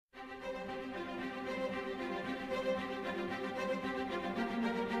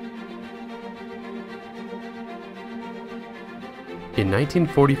In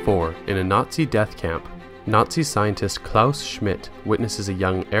 1944, in a Nazi death camp, Nazi scientist Klaus Schmidt witnesses a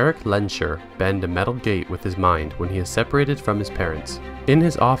young Erich Lenscher bend a metal gate with his mind when he is separated from his parents. In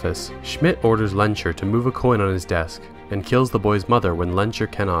his office, Schmidt orders Lenscher to move a coin on his desk, and kills the boy's mother when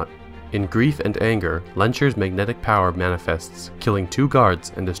Lenscher cannot. In grief and anger, Lenscher's magnetic power manifests, killing 2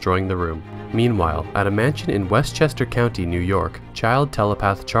 guards and destroying the room. Meanwhile, at a mansion in Westchester County, New York, child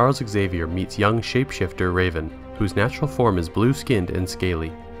telepath Charles Xavier meets young shapeshifter Raven, whose natural form is blue-skinned and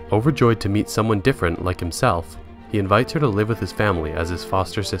scaly. Overjoyed to meet someone different like himself, he invites her to live with his family as his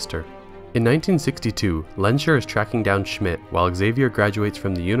foster sister. In 1962, Lenscher is tracking down Schmidt while Xavier graduates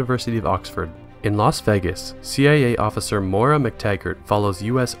from the University of Oxford. In Las Vegas, CIA officer Moira McTaggart follows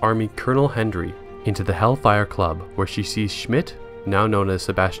U.S. Army Colonel Hendry into the Hellfire Club, where she sees Schmidt, now known as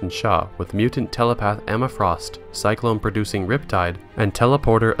Sebastian Shaw, with mutant telepath Emma Frost, cyclone-producing Riptide, and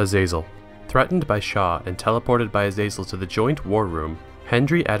teleporter Azazel. Threatened by Shaw and teleported by Azazel to the Joint War Room,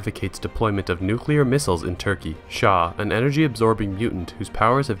 Hendry advocates deployment of nuclear missiles in Turkey. Shaw, an energy-absorbing mutant whose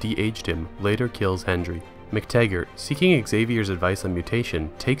powers have de-aged him, later kills Hendry. McTaggart, seeking Xavier's advice on mutation,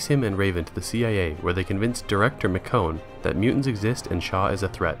 takes him and Raven to the CIA, where they convince Director McCone that mutants exist and Shaw is a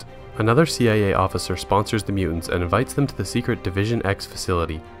threat. Another CIA officer sponsors the mutants and invites them to the secret Division X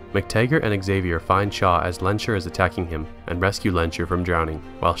facility. McTaggart and Xavier find Shaw as Lenscher is attacking him, and rescue Lenscher from drowning,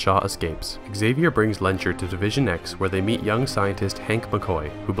 while Shaw escapes. Xavier brings Lenscher to Division X, where they meet young scientist Hank McCoy,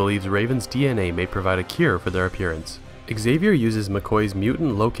 who believes Raven's DNA may provide a cure for their appearance. Xavier uses McCoy's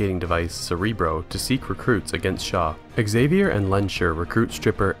mutant locating device, Cerebro, to seek recruits against Shaw. Xavier and Lenscher recruit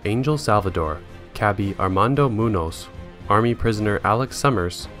stripper Angel Salvador, cabbie Armando Munoz, army prisoner Alex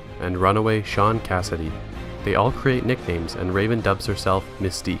Summers, and runaway Sean Cassidy. They all create nicknames, and Raven dubs herself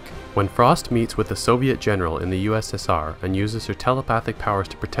Mystique. When Frost meets with a Soviet general in the USSR and uses her telepathic powers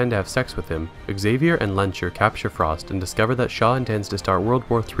to pretend to have sex with him, Xavier and Lenscher capture Frost and discover that Shaw intends to start World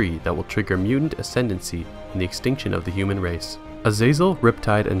War III that will trigger mutant ascendancy and the extinction of the human race. Azazel,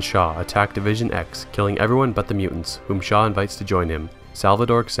 Riptide, and Shaw attack Division X, killing everyone but the mutants, whom Shaw invites to join him.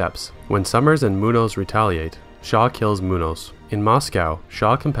 Salvador accepts. When Summers and Munoz retaliate, Shaw kills Munoz. In Moscow,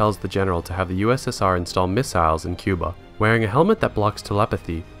 Shaw compels the general to have the USSR install missiles in Cuba. Wearing a helmet that blocks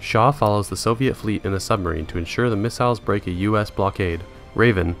telepathy, Shaw follows the Soviet fleet in a submarine to ensure the missiles break a US blockade.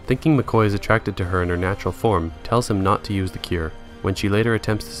 Raven, thinking McCoy is attracted to her in her natural form, tells him not to use the cure. When she later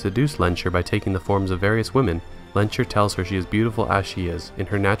attempts to seduce Lenscher by taking the forms of various women, Lenscher tells her she is beautiful as she is, in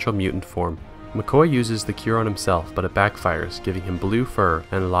her natural mutant form. McCoy uses the cure on himself, but it backfires, giving him blue fur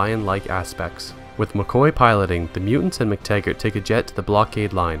and lion-like aspects. With McCoy piloting, the mutants and McTaggart take a jet to the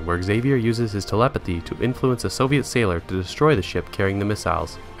blockade line, where Xavier uses his telepathy to influence a Soviet sailor to destroy the ship carrying the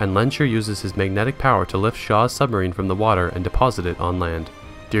missiles, and Lenscher uses his magnetic power to lift Shaw's submarine from the water and deposit it on land.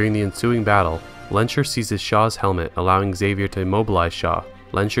 During the ensuing battle, Lenscher seizes Shaw's helmet, allowing Xavier to immobilize Shaw.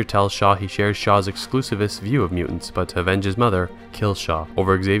 Lenscher tells Shaw he shares Shaw's exclusivist view of mutants, but to avenge his mother, kills Shaw,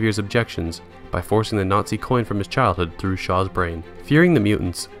 over Xavier's objections, by forcing the Nazi coin from his childhood through Shaw's brain. Fearing the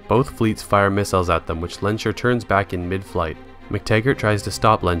mutants, both fleets fire missiles at them, which Lenscher turns back in mid-flight. McTaggart tries to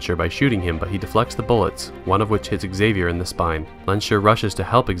stop Lenscher by shooting him, but he deflects the bullets, one of which hits Xavier in the spine. Lenscher rushes to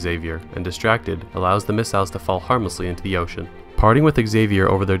help Xavier, and distracted, allows the missiles to fall harmlessly into the ocean. Parting with Xavier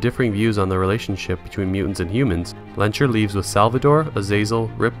over their differing views on the relationship between mutants and humans, Lenscher leaves with Salvador, Azazel,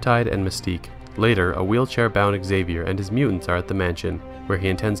 Riptide, and Mystique. Later, a wheelchair-bound Xavier and his mutants are at the mansion, where he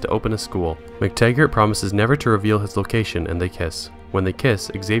intends to open a school. McTaggart promises never to reveal his location, and they kiss. When they kiss,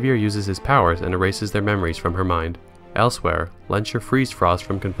 Xavier uses his powers and erases their memories from her mind. Elsewhere, Lenscher frees Frost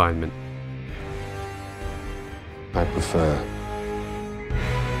from confinement. I prefer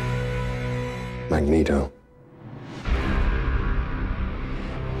Magneto.